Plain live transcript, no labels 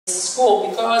school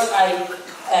because I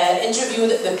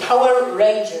interviewed the Power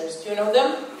Rangers. Do you know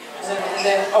them?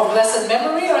 Of blessed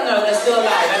memory or no? They're still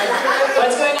alive. I mean,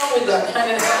 what's going on with them?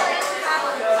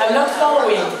 I'm not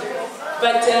following.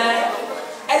 But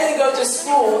I didn't go to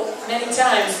school many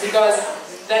times because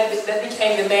that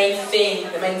became the main thing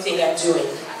I'm doing.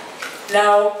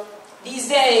 Now, these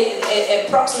days,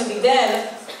 approximately then,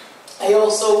 I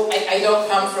don't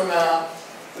come from a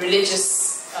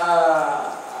religious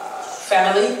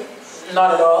family,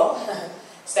 not at all,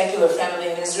 secular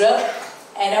family in Israel.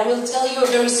 And I will tell you a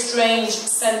very strange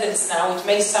sentence now. It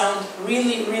may sound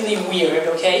really, really weird,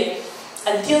 okay?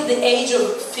 Until the age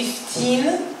of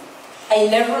 15, I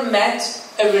never met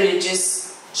a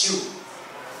religious Jew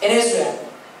in Israel.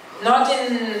 Not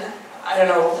in, I don't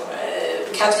know,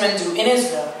 Kathmandu, in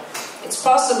Israel. It's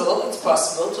possible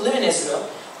to live in Israel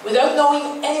without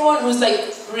knowing anyone who's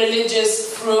like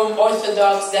religious, from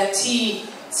Orthodox, Dati,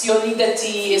 Zioni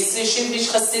Dati,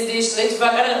 Shivish, Hasidish,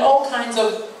 Litvak, I don't know, all kinds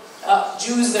of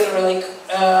Jews that are like,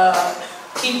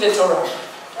 keep the Torah.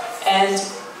 And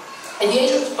at the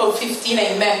age of 15,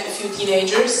 I met a few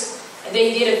teenagers, and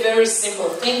they did a very simple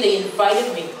thing. They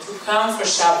invited me to come for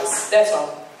Shabbos, that's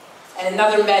all. And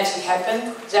another magic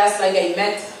happened, just like I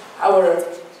met our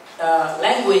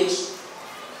language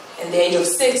at the age of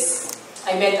 6,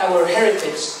 I met our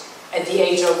heritage at the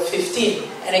age of 15.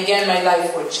 And again, my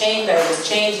life was changed. I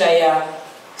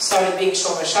started being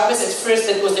Shomer Shabbos. At first,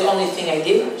 that was the only thing I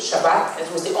did. Shabbat,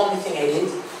 that was the only thing I did.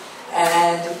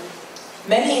 And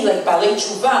many, like Balei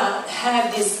Tshuva,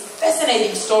 have these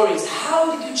fascinating stories.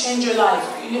 How did you change your life?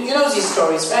 You know these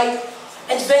stories, right?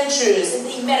 Adventures, and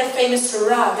they met a famous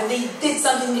Rahav, and they did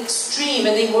something extreme,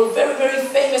 and they were very, very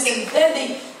famous, and then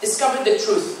they discovered the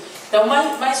truth. Now,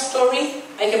 my story,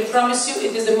 I can promise you,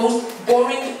 it is the most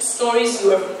boring stories you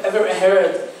have ever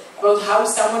heard about how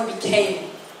someone became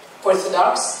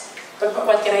Orthodox. But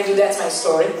what can I do? That's my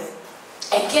story.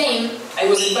 I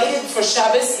was invited for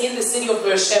Shabbos in the city of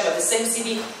Beersheba, the same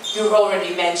city you've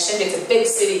already mentioned. It's a big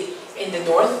city in the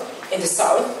north, in the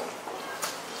south.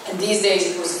 And these days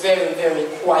it was very, very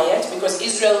quiet because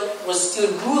Israel was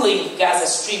still ruling Gaza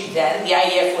Strip then. The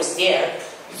IDF was there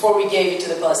before we gave it to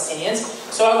the Palestinians.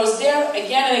 So I was there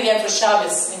again and again for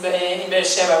Shabbos in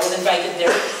Beersheba. I was invited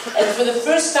there. And for the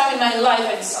first time in my life,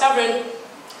 I discovered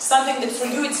something that for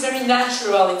you it's very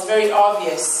natural, it's very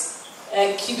obvious.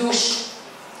 Kiddush,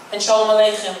 and Shalom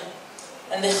Aleichem,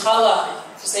 and the Challah,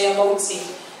 to say Amotzi,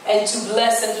 and to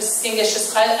bless and to sing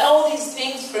Eshes Chayil. All these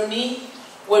things for me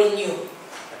were new.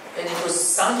 And it was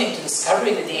something to discover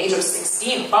it at the age of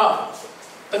 16, wow.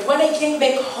 But when I came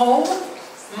back home,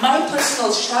 my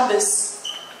personal Shabbos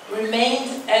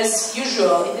remained as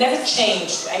usual. It never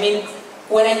changed. I mean,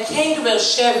 when I came to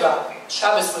Beersheba,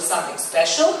 Shabbos was something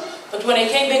special. But when I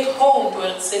came back home to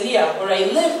Herzliya, where I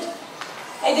lived,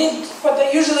 I did what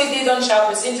I usually did on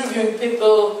Shabbos, interviewing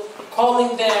people,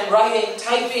 calling them, writing,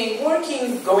 typing,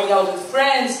 working, going out with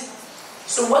friends.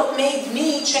 So what made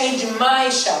me change my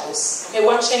Shabbos? Okay,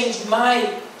 what changed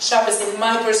my Shabbos in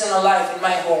my personal life, in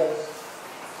my home?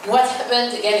 What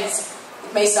happened, again,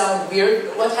 it may sound weird,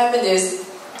 but what happened is,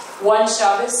 one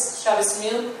Shabbos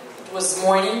meal, it was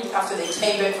morning, after they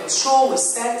came back from shul, we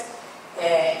sat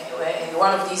in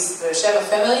one of these Sheva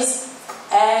families,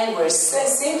 and we're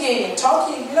singing and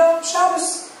talking, you know,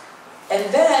 Shabbos.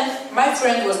 And then, my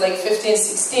friend was like 15,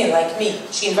 16, like me.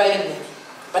 She invited me.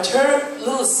 But her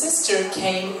little sister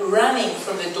came running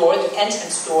from the door, the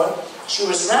entrance door. She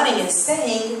was running and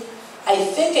saying, I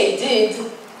think I did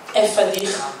a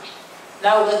fadicha.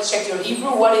 Now let's check your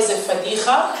Hebrew. What is a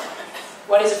fadicha?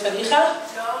 What is a fadicha?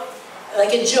 Joke.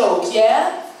 Like a joke,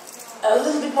 yeah? A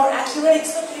little bit more accurate.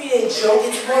 It's not really a joke.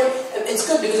 It's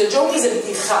good because a joke is a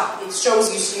bdicha. It shows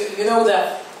you know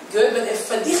the good. But a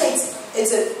fadicha,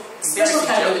 it's a special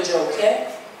kind of a joke,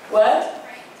 yeah? What?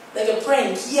 Like a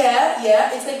prank.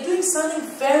 Yeah. It's like doing something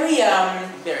very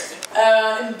embarrassing.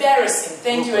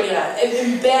 Thank you, Eliran.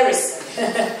 Embarrassing.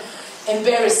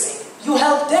 Embarrassing. You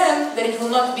help them, then it will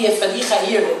not be a fadicha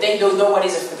here, that they don't know what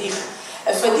is a fadicha.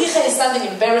 A fadicha is something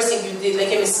embarrassing you did,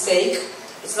 like a mistake.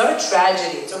 It's not a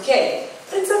tragedy, it's okay.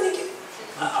 But it's something,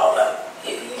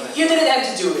 you didn't have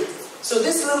to do it. So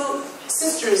this little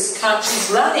sister is she's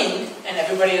running, and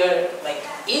everybody are like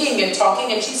eating and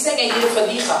talking, and she's saying, I did a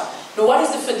fadicha. Now what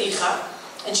is the fadicha?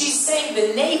 And she's saying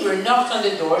the neighbor knocked on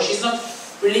the door. She's not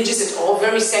religious at all,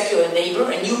 very secular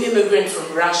neighbor, a new immigrant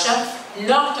from Russia,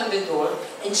 knocked on the door,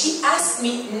 and she asked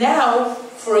me now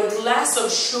for a glass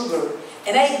of sugar.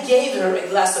 And I gave her a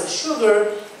glass of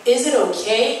sugar. Is it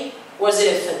okay? Was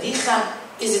it a fadicha?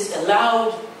 Is it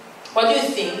allowed? What do you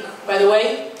think, by the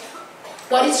way?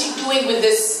 What is she doing with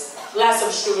this glass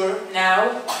of sugar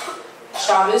now?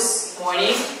 Shabbos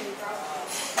morning.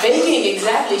 Baking,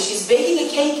 exactly. She's baking a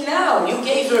cake now. You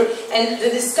gave her, and the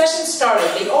discussion started.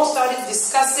 They all started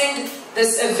discussing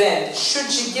this event. Should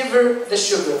she give her the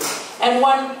sugar? And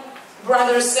one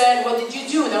brother said, "What did you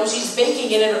do?" No, she's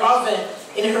baking in her oven.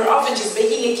 In her oven, she's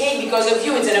baking a cake because of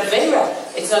you. It's an avera.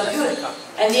 It's not good.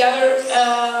 And the other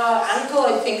uncle,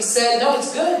 I think, said, "No,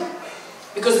 it's good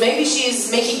because maybe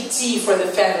she's making tea for the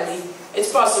family.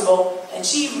 It's possible." And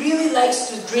she really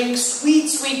likes to drink sweet,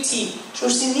 sweet tea. So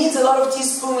she needs a lot of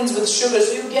teaspoons with sugar.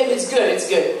 So you get it's good, it's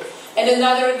good. And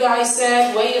another guy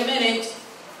said, "Wait a minute.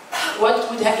 What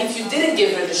would happen if you didn't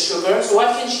give her the sugar? So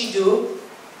what can she do?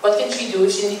 What can she do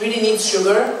if she really needs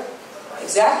sugar?"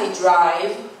 Exactly,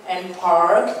 drive and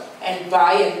park and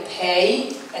buy and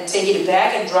pay and take it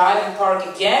back and drive and park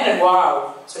again. And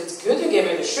wow, so it's good to give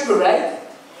her the sugar, right?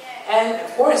 And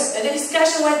of course, and the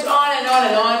discussion went on and on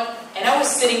and on. And I was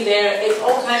sitting there,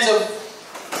 all kinds of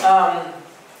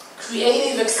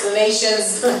creative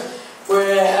explanations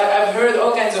where I've heard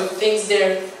all kinds of things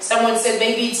there. Someone said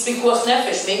maybe it's pikuach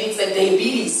nefesh, maybe it's like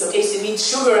diabetes, okay, she needs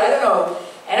sugar, I don't know.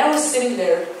 And I was sitting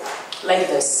there like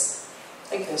this.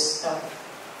 No.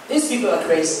 These people are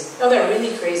crazy. No, they're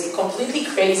really crazy, completely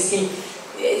crazy.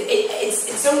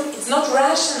 It's not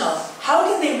rational. How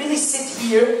can they really sit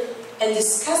here and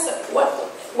discuss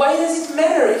why does it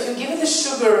matter? If you give it the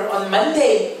sugar on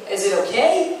Monday, is it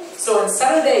okay? So on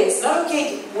Saturday, it's not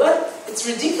okay. What? It's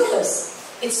ridiculous.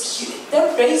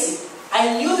 They're crazy.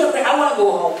 I knew they're crazy. I want to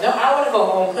go home. No, I want to go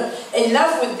home.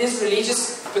 Enough with this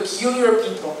religious, peculiar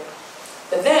people.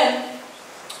 But then,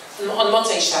 on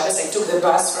Motzei Shabbos, I took the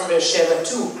bus from Beersheba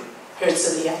to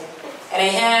Herzliya. And I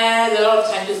had a lot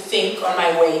of time to think on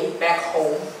my way back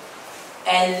home.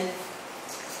 And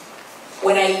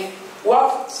when I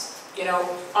walked,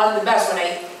 on the bus, when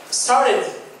I started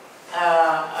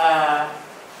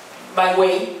my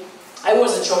way, I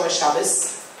wasn't Shomer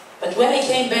Shabbos, but when I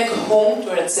came back home to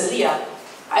Herzliya,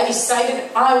 I decided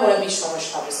I want to be Shomer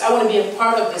Shabbos. I want to be a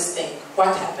part of this thing.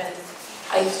 What happened?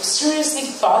 I seriously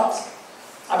thought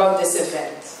about this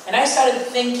event, and I started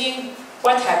thinking,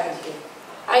 what happened here?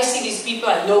 I see these people,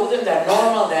 I know them, they're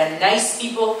normal, they're nice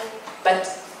people, but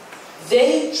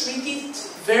they treat it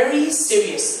very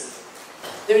seriously.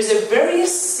 There's a very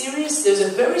serious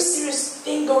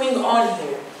thing going on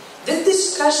here. This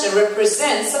discussion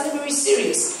represents something very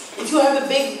serious. If you have a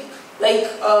big,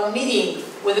 meeting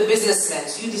with a businessman,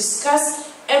 so you discuss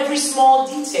every small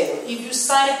detail. If you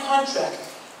sign a contract,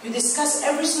 you discuss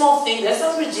every small thing. That's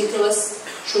not ridiculous.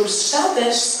 So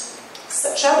Shabbos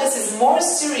is more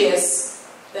serious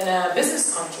than a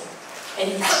business contract.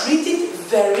 And you treat it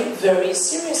very, very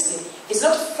seriously. It's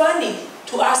not funny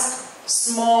to ask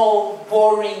small,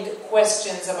 boring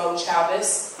questions about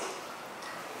Shabbos.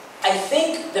 I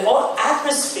think the whole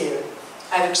atmosphere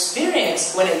I've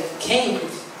experienced when I came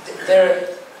to their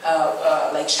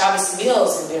Shabbos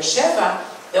meals in Beersheba,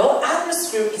 the whole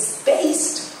atmosphere is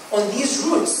based on these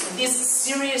roots, these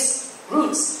serious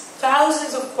roots.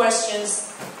 Thousands of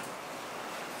questions,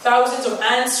 thousands of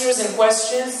answers and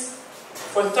questions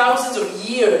for thousands of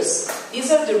years.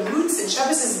 These are the roots, and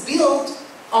Shabbos is built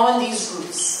on these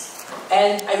roots.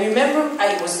 And I remember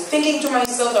I was thinking to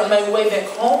myself on my way back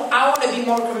home, I want to be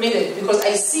more committed, because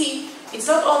I see it's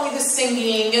not only the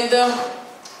singing and the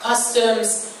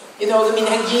customs, the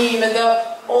minhagim and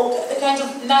all the kinds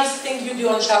of nice things you do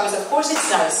on Shabbos. Of course it's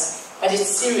nice, but it's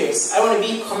serious. I want to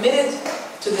be committed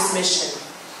to this mission.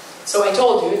 So I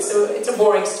told you, it's a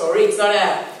boring story. It's not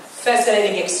a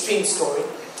fascinating, extreme story.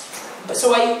 But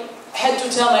so I had to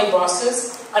tell my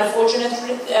bosses,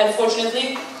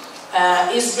 unfortunately,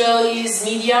 Israel's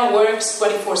media works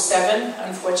 24/7,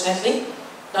 unfortunately,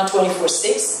 not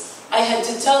 24/6. I had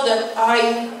to tell them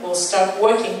I will start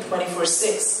working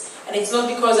 24/6. And it's not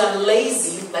because I'm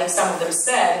lazy, like some of them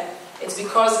said. It's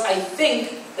because I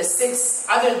think the 6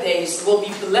 other days will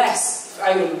be blessed if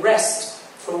I will rest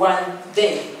for one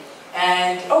day.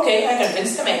 And okay, I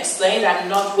convinced them, I explained I'm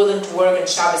not willing to work on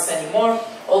Shabbos anymore,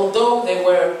 although there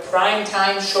were prime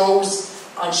time shows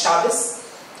on Shabbos.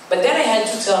 But then I had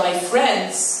to tell my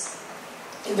friends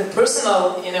in the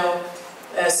personal,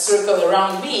 circle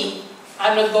around me,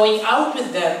 I'm not going out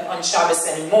with them on Shabbos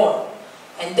anymore.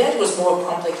 And that was more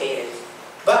complicated.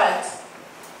 But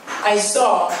I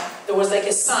saw there was like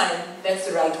a sign, that's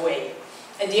the right way.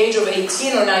 At the age of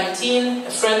 18 or 19, a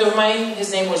friend of mine,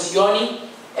 his name was Yoni,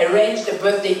 arranged a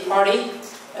birthday party,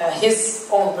 his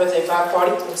own birthday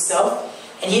party himself,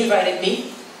 and he invited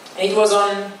me, and it was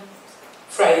on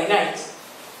Friday night.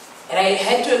 And I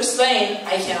had to explain,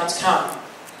 I cannot come.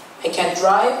 I can't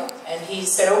drive. And he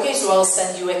said, okay, so I'll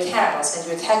send you a cab, I'll send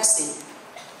you a taxi.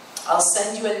 I'll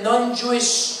send you a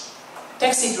non-Jewish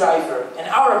taxi driver, an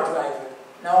Arab driver.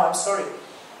 No, I'm sorry.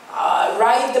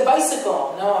 Ride the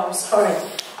bicycle. No, I'm sorry.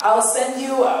 I'll send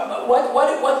you, what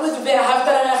would be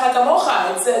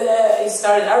he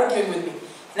started arguing with me.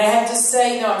 And I had to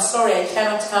say, no, I'm sorry, I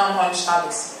cannot come on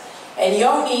Shabbos. And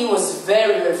Yoni was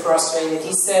very, very frustrated.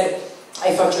 He said,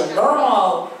 I thought you're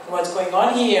normal. What's going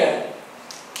on here?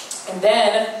 And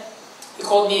then he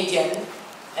called me again.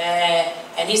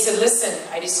 And he said, listen,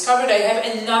 I discovered I have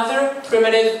another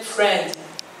primitive friend.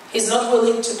 He's not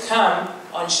willing to come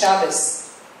on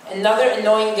Shabbos. Another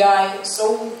annoying guy,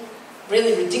 so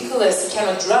really ridiculous, he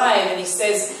cannot drive, and he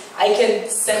says, I can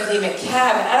send him a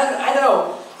cab. I don't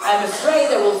know. I'm afraid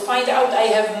I will find out I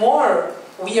have more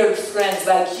weird friends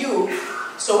like you,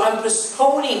 so I'm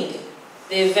postponing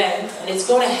the event, and it's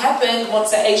going to happen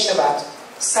Motzei Shabbat,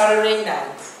 Saturday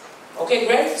night. Okay,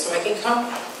 great, so I can come.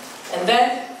 And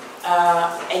then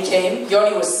I came.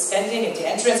 Yoni was standing at the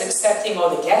entrance accepting all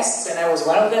the guests, and I was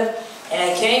one of them.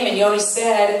 And I came, and Yoni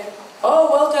said,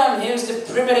 oh, welcome, here's the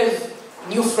primitive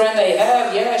new friend I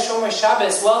have. Yeah, Shomer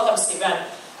Shabbos, welcome, Sivan.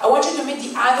 I want you to meet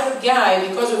the other guy.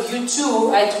 Because of you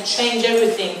two, I had to change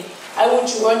everything. I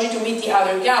want you to meet the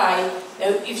other guy. Now,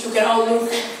 if you can all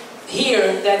look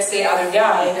here, that's the other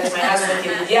guy. That's my husband,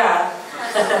 Yehudia.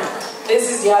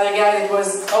 This is the other guy that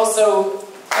was also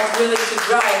not willing to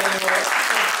drive anymore.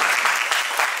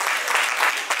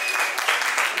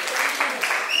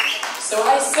 So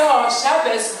I saw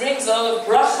Shabbos brings a lot of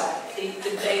bracha,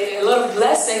 a lot of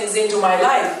blessings into my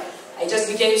life. I just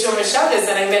became Shomer Shabbos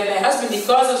and I met my husband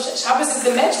because of Shabbos is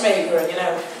the matchmaker, you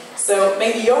know. So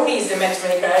maybe Yoni is the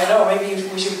matchmaker, I don't know, maybe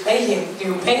we should pay him. Do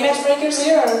you pay matchmakers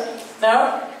here or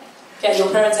no? Okay, your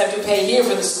parents have to pay here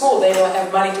for the school, they don't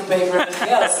have money to pay for anything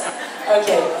else.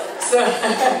 Okay, so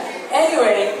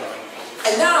anyway,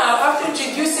 and now after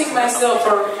introducing myself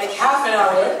for like half an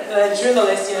hour,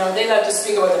 journalists, you know, they love to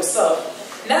speak about themselves.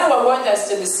 Now I want us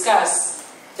to discuss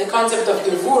the concept of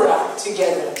Gevura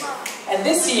together. And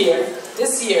this year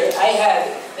I had,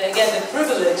 again, the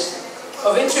privilege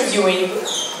of interviewing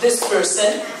this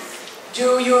person.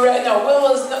 Do you,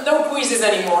 no quizzes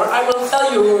anymore. I will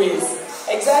tell you who he is.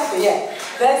 Exactly, yeah.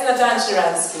 That's Natan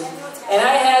Sharansky. And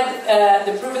I had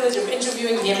the privilege of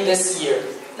interviewing him this year.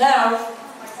 Now,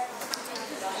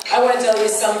 I want to tell you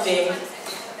something.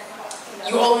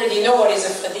 You already know what is a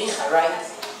fadicha, right?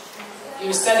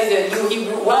 You studied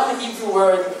one Hebrew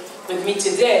word with me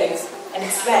today, and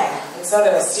it's slang. It's not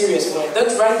a serious word.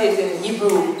 Don't write it in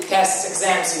Hebrew tests,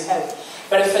 exams you have.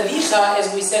 But a fadicha,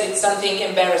 as we said, it's something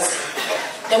embarrassing.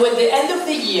 Now, at the end of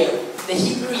the year, the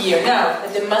Hebrew year, now,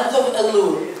 at the month of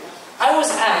Elul, I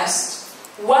was asked,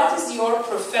 what is your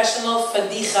professional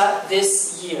fadicha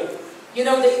this year? You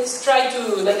know, they tried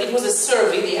to, like it was a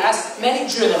survey, they asked many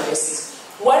journalists,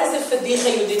 what is the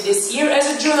fadicha you did this year? As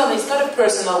a journalist, not a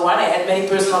personal one, I had many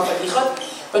personal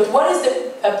fadichot, but what is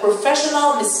a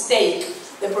professional mistake,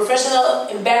 the professional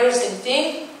embarrassing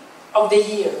thing of the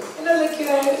year? You know,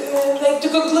 like to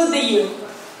conclude the year.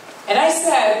 And I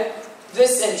said,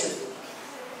 this interview.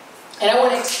 And I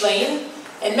want to explain,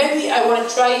 and maybe I want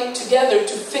to try together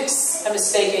to fix a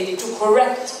mistake I did, to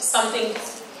correct something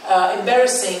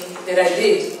embarrassing that I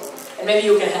did, and maybe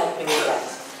you can help me with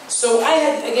that. So I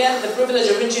had, again, the privilege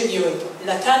of interviewing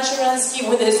Natan Sharansky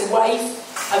with his wife,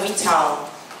 Avital.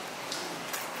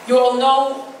 You all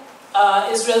know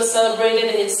Israel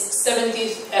celebrated its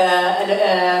 70th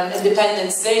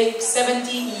Independence Day,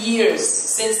 70 years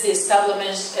since the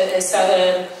establishment,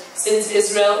 since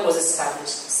Israel was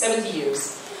established, 70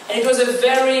 years. And it was a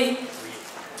very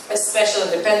special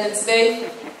Independence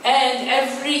Day. And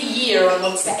every year on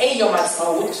Motzei Yom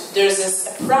Ha'atzmaut, there's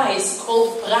a prize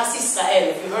called Pras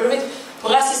Israel. Have you heard of it?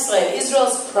 Pras Israel,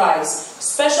 Israel's prize.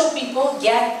 Special people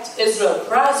get Israel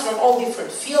prize from all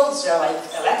different fields. They're like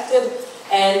elected.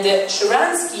 And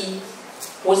Sharansky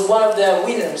was one of the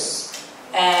winners.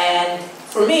 And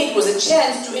for me, it was a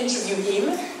chance to interview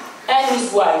him and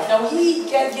his wife. Now, he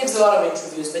gives a lot of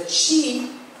interviews, but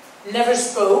she never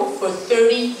spoke for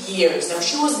 30 years. Now,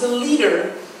 she was the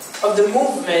leader of the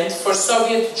movement for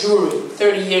Soviet Jewry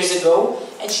 30 years ago,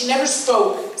 and she never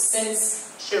spoke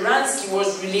since Sharansky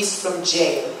was released from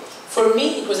jail. For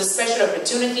me, it was a special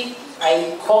opportunity.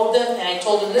 I called them and I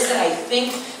told them, listen, I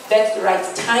think that's the right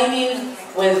timing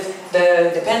with the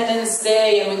Independence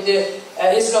Day and with the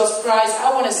Israel's prize.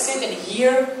 I want to sit and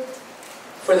hear,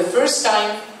 for the first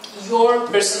time, your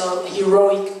personal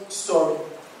heroic story.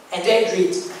 And they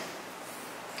agreed.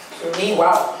 For me,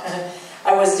 wow.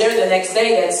 I was there the next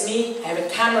day, that's me. I have a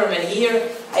cameraman here.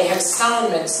 I have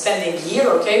soundman standing here,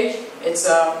 okay? It's,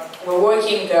 we're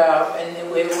working,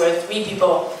 and we're 3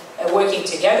 people working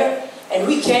together. And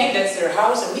we came, that's their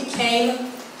house, and we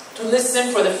came to to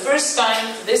listen for the first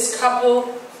time to this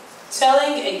couple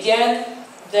telling again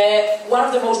one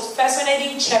of the most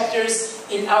fascinating chapters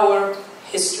in our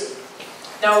history.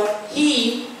 Now,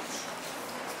 he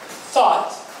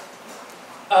thought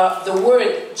the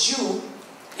word Jew,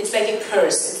 it's like a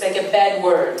curse, it's like a bad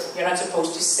word you're not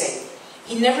supposed to say.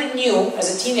 He never knew,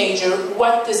 as a teenager,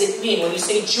 what does it mean when you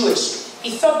say Jewish.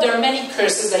 He thought there are many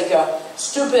curses, like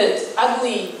stupid,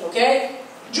 ugly, okay?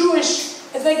 Jewish,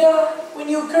 it's like when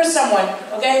you curse someone,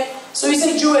 okay? So you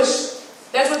say Jewish,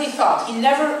 that's what he thought. He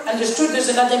never understood there's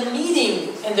another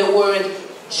meaning in the word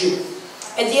Jew.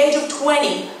 At the age of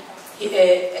 20,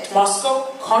 at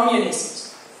Moscow,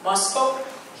 communist Moscow,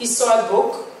 he saw a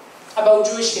book about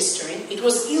Jewish history. It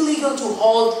was illegal to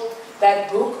hold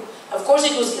that book. Of course,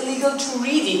 it was illegal to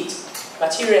read it,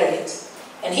 but he read it.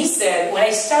 And he said, when I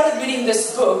started reading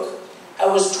this book, I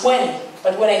was 20.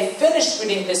 But when I finished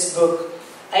reading this book,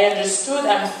 I understood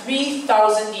I'm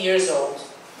 3,000 years old.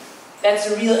 That's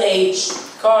the real age,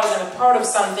 because I'm a part of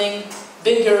something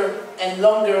bigger and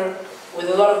longer, with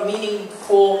a lot of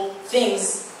meaningful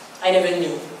things I never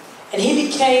knew. And he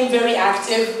became very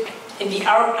active in the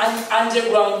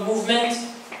underground movement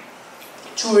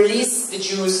to release the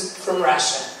Jews from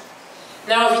Russia.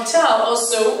 Now, Vital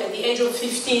also, at the age of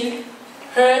 15,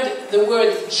 heard the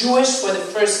word Jewish for the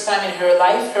first time in her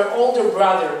life. Her older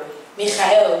brother,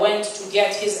 Michael, went to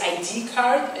get his ID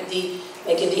card at the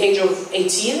age of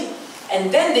 18,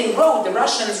 and then the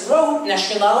Russians wrote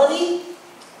nationality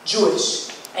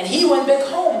Jewish. And he went back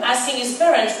home asking his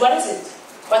parents, what is it?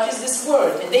 What is this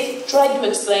word? And they tried to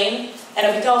explain, and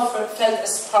Avital felt a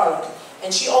spark.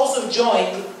 And she also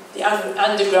joined the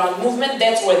underground movement.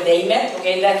 That's where they met,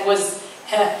 okay? That was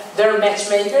their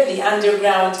matchmaker, the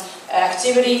underground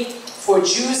activity for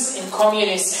Jews in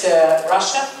communist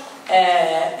Russia.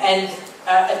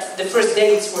 The first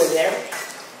dates were there.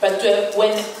 But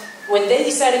when they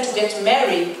decided to get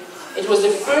married, it was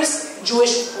the first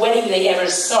Jewish wedding they ever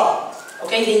saw.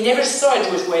 Okay, they never saw a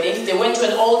Jewish wedding. They went to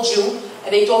an old Jew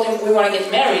and they told him, we want to get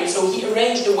married. So he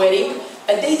arranged the wedding,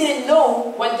 but they didn't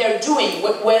know what they're doing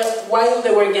while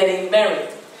they were getting married.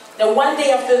 Now, one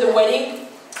day after the wedding,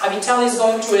 Avital is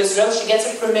going to Israel. She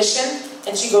gets a permission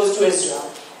and she goes to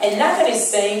Israel. And Nathan is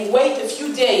saying, wait a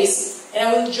few days and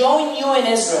I will join you in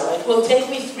Israel. It will take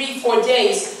me 3-4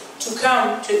 days to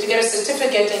come, to get a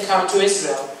certificate and come to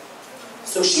Israel.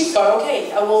 So she thought,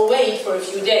 okay, I will wait for a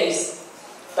few days.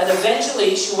 But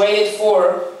eventually she waited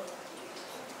for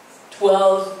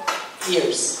 12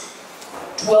 years.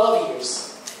 12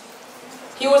 years.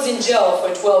 He was in jail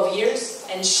for 12 years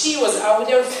and she was out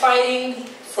there fighting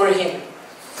for him.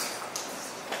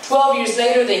 12 years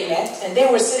later they met and they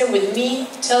were sitting with me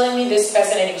telling me this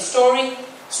fascinating story.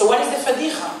 So what is the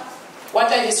fadicha?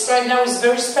 What I describe now is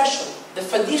very special. The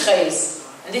fadicha is,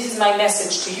 and this is my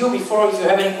message to you before, if you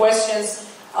have any questions,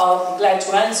 I'll be glad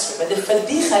to answer. But the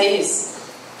fadicha is,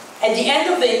 at the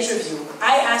end of the interview,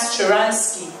 I asked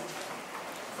Sharansky,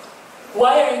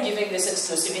 why are you giving this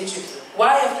exclusive interview?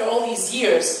 Why, after all these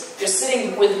years, you're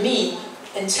sitting with me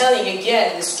and telling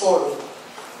again the story?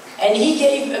 And he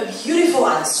gave a beautiful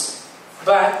answer.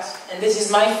 But, and this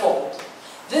is my fault,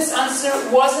 this answer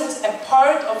wasn't a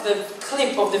part of the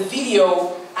clip of the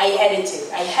video I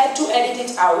edited. I had to edit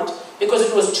it out because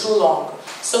it was too long.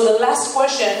 So the last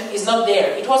question is not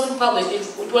there. It wasn't published.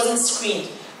 It wasn't screened.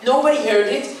 Nobody heard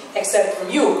it except from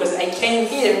you, because I came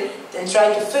here and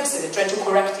tried to fix it and tried to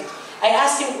correct it. I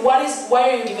asked him, why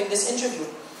are you giving this interview?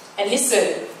 And he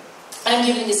said, I'm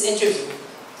giving this interview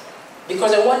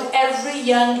because I want every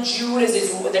young Jew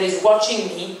that is watching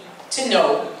me to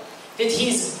know that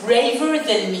he's braver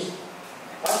than me.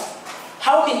 What?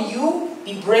 How can you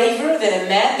be braver than a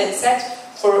man that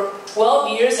sat for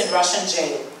 12 years in Russian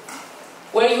jail?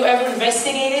 Were you ever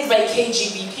investigated by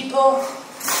KGB people?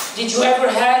 Did you ever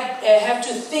have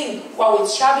to think, wow,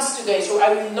 it's Shabbos today, so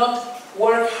I will not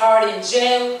work hard in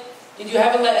jail? Did you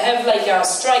have like a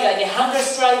strike, like a hunger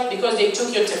strike, because they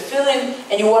took your tefillin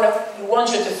and you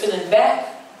want your tefillin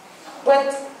back?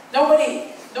 But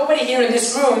nobody here in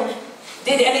this room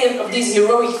did any of these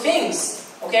heroic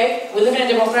things, okay? We live in a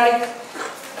democratic,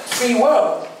 free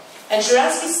world. And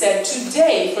Sharansky said,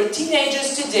 today, for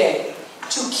teenagers today,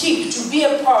 to be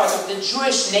a part of the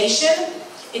Jewish nation,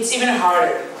 it's even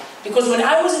harder. Because when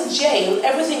I was in jail,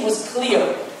 everything was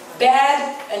clear.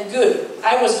 Bad and good.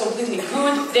 I was completely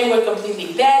good, they were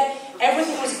completely bad.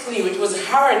 Everything was clear. It was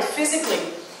hard physically.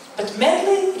 But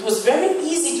mentally, it was very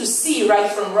easy to see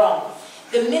right from wrong.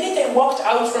 The minute I walked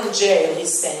out from jail,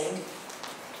 he's saying,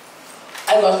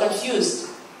 I got confused.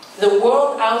 The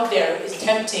world out there is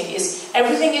tempting.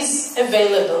 Everything is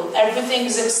available. Everything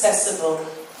is accessible.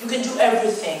 You can do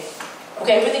everything.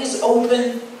 Okay, everything is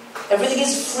open, everything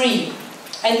is free.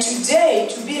 And today,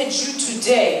 to be a Jew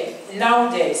today,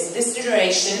 nowadays, in this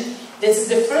generation, this is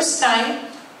the first time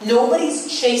nobody's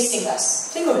chasing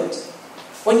us. Think of it.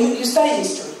 When you study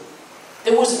history,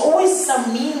 there was always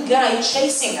some mean guy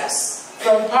chasing us.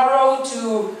 From Paro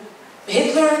to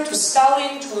Hitler, to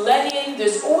Stalin, to Lenin,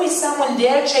 there's always someone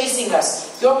there chasing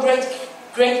us. Your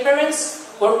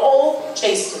great-parents were all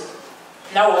chased.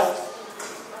 Now what?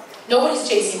 Nobody's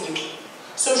chasing you.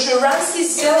 So Sharansky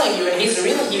is telling you, and he's a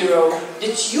real hero,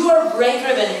 that you are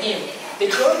greater than him. That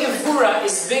your Gevura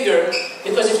is bigger,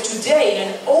 because if today,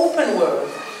 in an open world,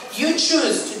 you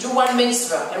choose to do one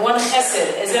mitzvah and one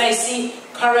chesed, as I see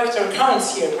character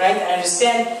counts here, right? I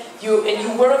understand you, and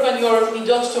you work on your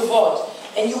midot tovot,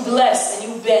 and you bless, and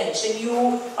you bench, and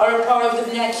you are a part of the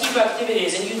Bnei Akiva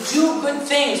activities, and you do good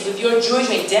things with your Jewish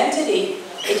identity,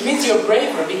 it means you're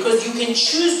braver, because you can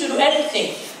choose to do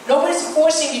anything. Nobody's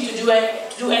forcing you to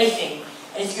do anything.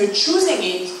 And if you're choosing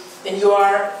it, then you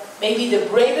are maybe the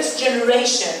bravest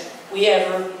generation we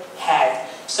ever had.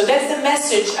 So that's the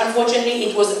message. Unfortunately,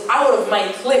 it was out of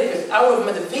my clip, out of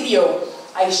the video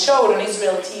I showed on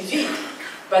Israel TV.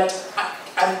 But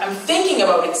I'm thinking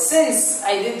about it since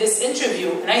I did this interview,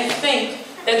 and I think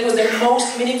that was the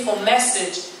most meaningful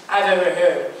message I've ever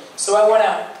heard. So I want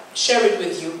to share it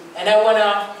with you, and I want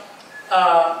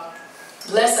to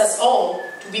bless us all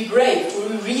to be brave, to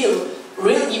be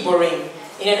real Iborim,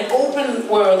 in an open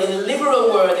world, in a liberal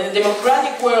world, in a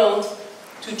democratic world,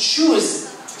 to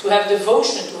choose to have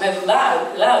devotion, to have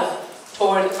love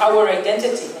toward our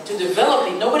identity, and to develop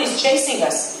it. Nobody's chasing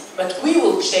us, but we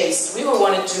will chase, we will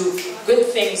want to do good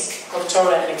things of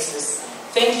Torah and mitzvahs.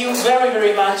 Thank you very,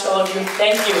 very much, all of you.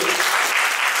 Thank you.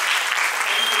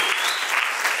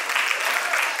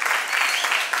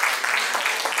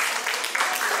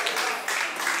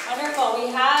 Wonderful.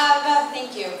 We have,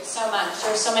 thank you so much.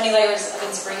 There's so many layers of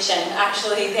inspiration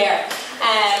actually there.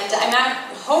 And I'm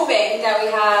hoping that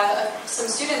we have some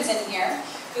students in here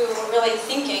who are really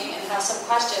thinking and have some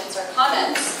questions or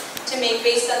comments to make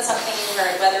based on something you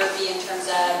heard, whether it be in terms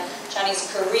of Johnny's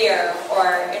career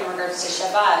or in regards to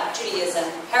Shabbat, Judaism,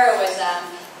 heroism,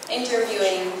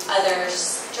 interviewing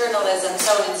others, journalism,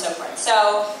 so on and so forth.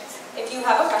 So if you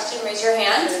have a question, raise your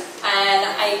hand. And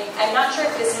I'm not sure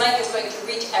if this mic is going to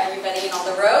reach everybody in all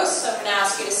the rows, so I'm going to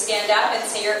ask you to stand up and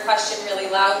say your question really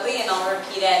loudly, and I'll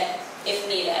repeat it if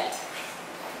needed.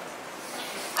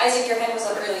 Isaac, your hand was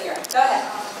up earlier. Go ahead.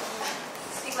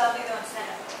 Speak loudly, don't stand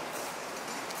up.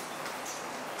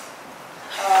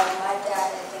 My dad,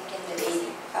 I think in the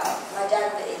 80s, my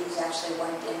dad in the 80s actually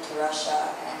went into Russia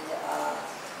and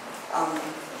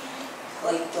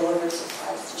delivered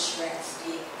supplies to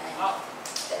Sharansky,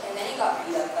 and then he got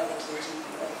beat up by the KGB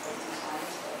like 50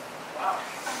 times. Wow.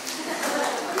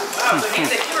 Wow, so he's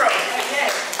a hero.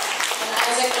 Okay. And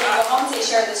Isaac, when you go home, to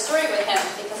share the story with him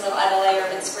because it'll add a layer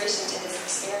of inspiration to his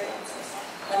experience.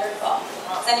 Wonderful.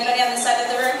 Does anybody on this side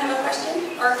of the room have a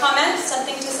question or a comment?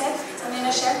 Something to say? Something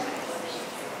to share?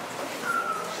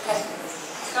 Okay.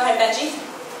 Go ahead, Benji.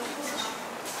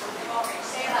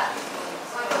 Say that.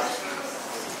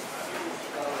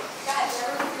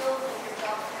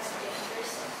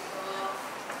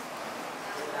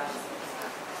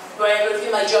 Do I ever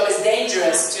feel my job is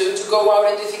dangerous to go out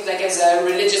and do things like as a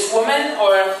religious woman,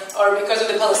 or because of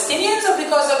the Palestinians, or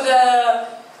because of the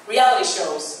reality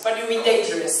shows? What do you mean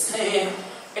dangerous?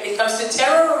 When it comes to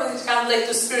terror, or when it comes like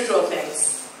to spiritual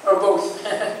things? Or both?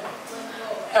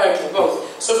 Okay,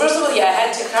 both. So first of all, yeah, I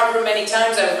had to cover many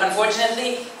times,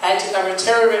 unfortunately, I had to cover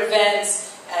terror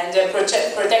events and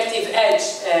protective edge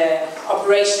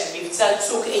operation. Mivtza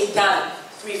Tzuk Eitan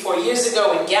 3-4 years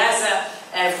ago in Gaza,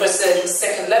 and of course the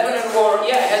Second Lebanon War.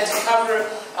 Yeah, I had to cover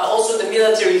also the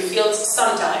military fields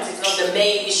sometimes. It's not the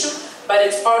main issue, but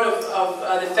it's part of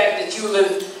the fact that you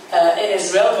live in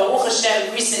Israel. Baruch Hashem,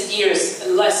 in recent years,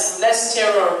 less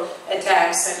terror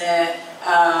attacks, and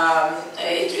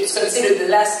it's considered the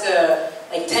last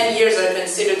like 10 years are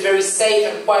considered very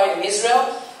safe and quiet in Israel.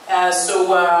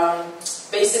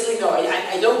 Basically, no,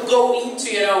 I don't go into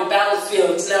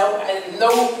battlefields.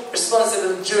 No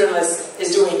responsible journalist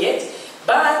is doing it.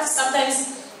 But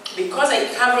sometimes, because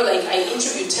I cover, I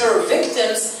interview terror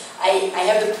victims, I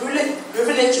have the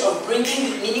privilege of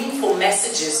bringing meaningful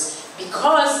messages,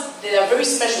 because they are very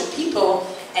special people,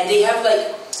 and they have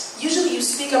usually you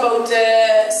speak about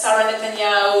Sarah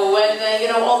Netanyahu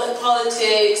and all the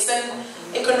politics and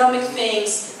economic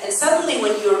things, and suddenly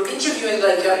when you're interviewing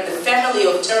the family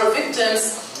of terror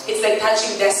victims, it's like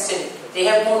touching destiny. They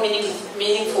have more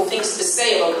meaningful things to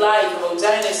say about life, about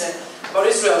Zionism, about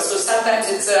Israel. So sometimes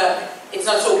it's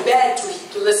not so bad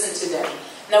to listen to them.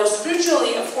 Now,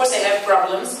 spiritually, of course, I have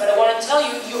problems, but I want to tell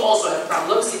you, you also have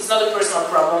problems. It's not a personal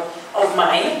problem of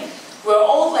mine. We're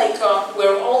all like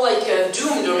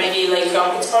doomed, or maybe like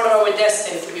it's part of our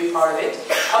destiny to be part of it.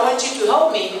 I want you to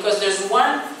help me because there's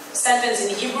one sentence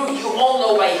in Hebrew you all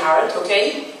know by heart,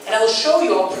 okay? And I'll show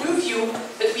you, I'll prove you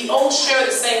that we all share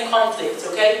the same conflict,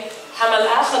 okay?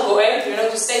 Hamalach hagoel, you know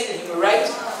to say it in Hebrew, right?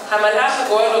 Hamalach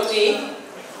hagoel oti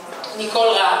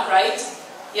mikol ra, right?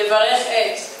 Yevarech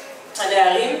et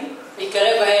הנערים,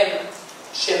 ויקרא בהם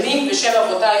שמי בשם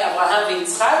אבותיי אברהם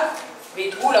ויצחק,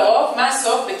 וידעו לרוב מה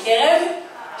הסוף בקרב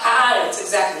הארץ,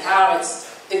 exactly, הארץ.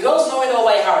 The girls know it all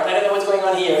by heart, I don't know what's going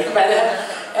on here.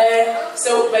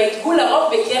 So, וידעו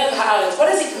לרוב בקרב הארץ. What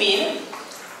does it mean?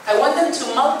 I want them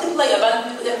to multiply,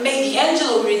 may the angel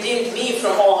who redeemed me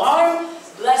from all harm,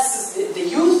 bless the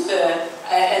youth,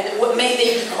 and may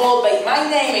they be called by my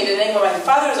name, in the name of my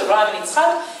fathers, Abraham and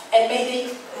Yitzchak, and may they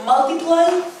multiply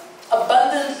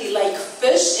abundantly like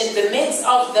fish in the midst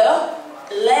of the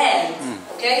land.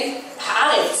 Okay?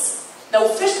 Haaretz. Now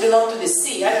fish belong to the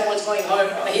sea. I don't know what's going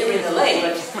on here in the lake,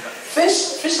 but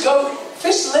fish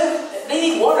live, they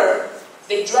need water.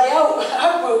 They dry out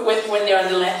when they're on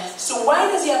the land. So why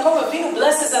does Yaakov Avinu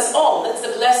blesses us all? That's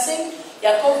the blessing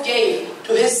Yaakov gave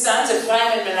to his sons,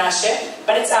 Ephraim and Menashe,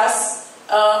 but it's us.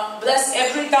 Bless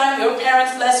every time your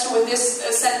parents bless you with this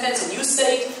sentence and you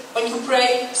say it when you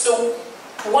pray. So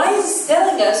why is he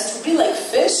telling us to be like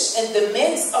fish in the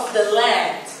midst of the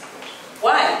land?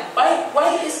 Why?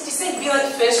 Why is he saying be like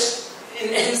fish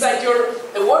inside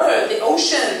the water, the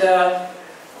ocean?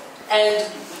 And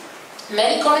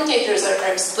many commentators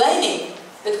are explaining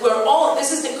that we're all,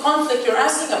 this is the conflict you're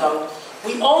asking about.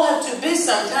 We all have to be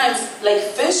sometimes like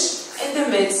fish in the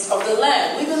midst of the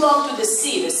land. We belong to the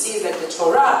sea. The sea is like the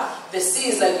Torah. The sea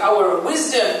is like our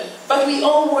wisdom. But we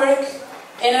all work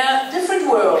in a different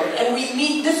world, and we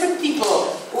meet different people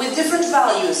with different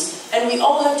values, and we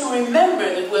all have to remember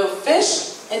that we're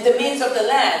fish in the midst of the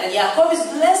land. And Yaakov is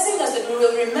blessing us that we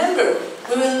will remember.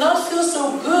 We will not feel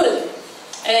so good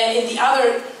in the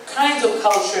other kinds of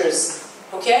cultures,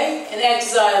 okay? In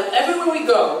exile, everywhere we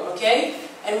go, okay?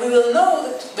 And we will know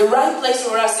that the right place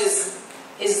for us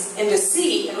is in the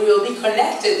sea, and we will be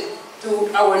connected to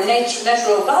our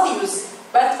natural values.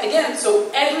 But again,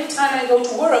 so every time I go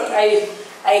to work,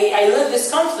 I live this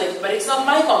conflict, but it's not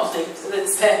my conflict.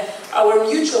 It's our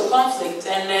mutual conflict.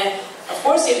 And of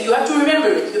course, you have to remember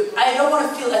it. I don't want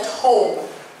to feel at home.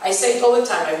 I say it all the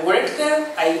time. I work there.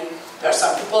 There are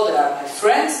some people that are my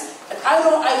friends, but I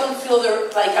don't feel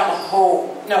like I'm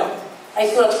home. No, I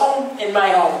feel at home in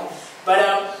my home. But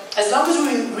as long as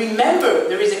we remember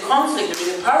there is a conflict, there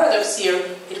is a paradox here,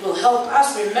 it will help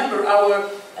us remember our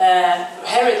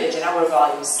heritage and our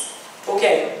values.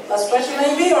 Okay, last question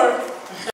maybe, or?